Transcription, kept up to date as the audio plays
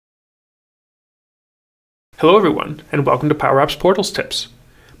Hello everyone, and welcome to Power Apps Portals Tips.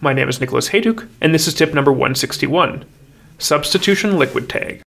 My name is Nicholas Hayduk, and this is tip number 161, Substitution Liquid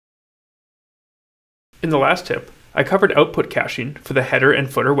Tag. In the last tip, I covered output caching for the header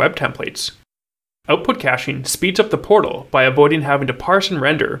and footer web templates. Output caching speeds up the portal by avoiding having to parse and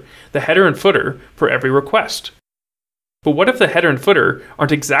render the header and footer for every request. But what if the header and footer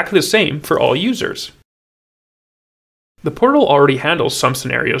aren't exactly the same for all users? The portal already handles some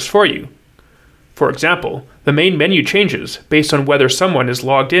scenarios for you. For example, the main menu changes based on whether someone is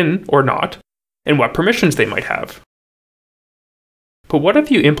logged in or not, and what permissions they might have. But what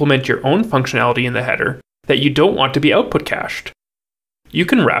if you implement your own functionality in the header that you don't want to be output cached? You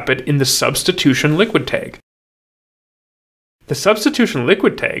can wrap it in the substitution liquid tag. The substitution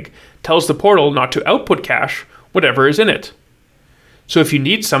liquid tag tells the portal not to output cache whatever is in it. So if you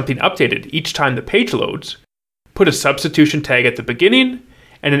need something updated each time the page loads, put a substitution tag at the beginning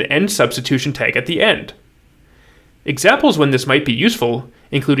and an end substitution tag at the end. Examples when this might be useful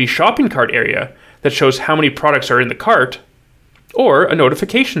include a shopping cart area that shows how many products are in the cart, or a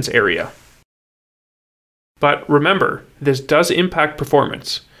notifications area. But remember, this does impact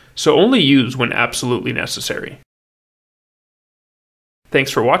performance, so only use when absolutely necessary.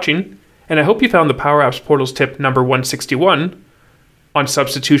 Thanks for watching, and I hope you found the Power Apps Portals tip number 161 on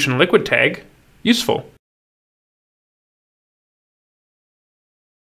substitution liquid tag useful.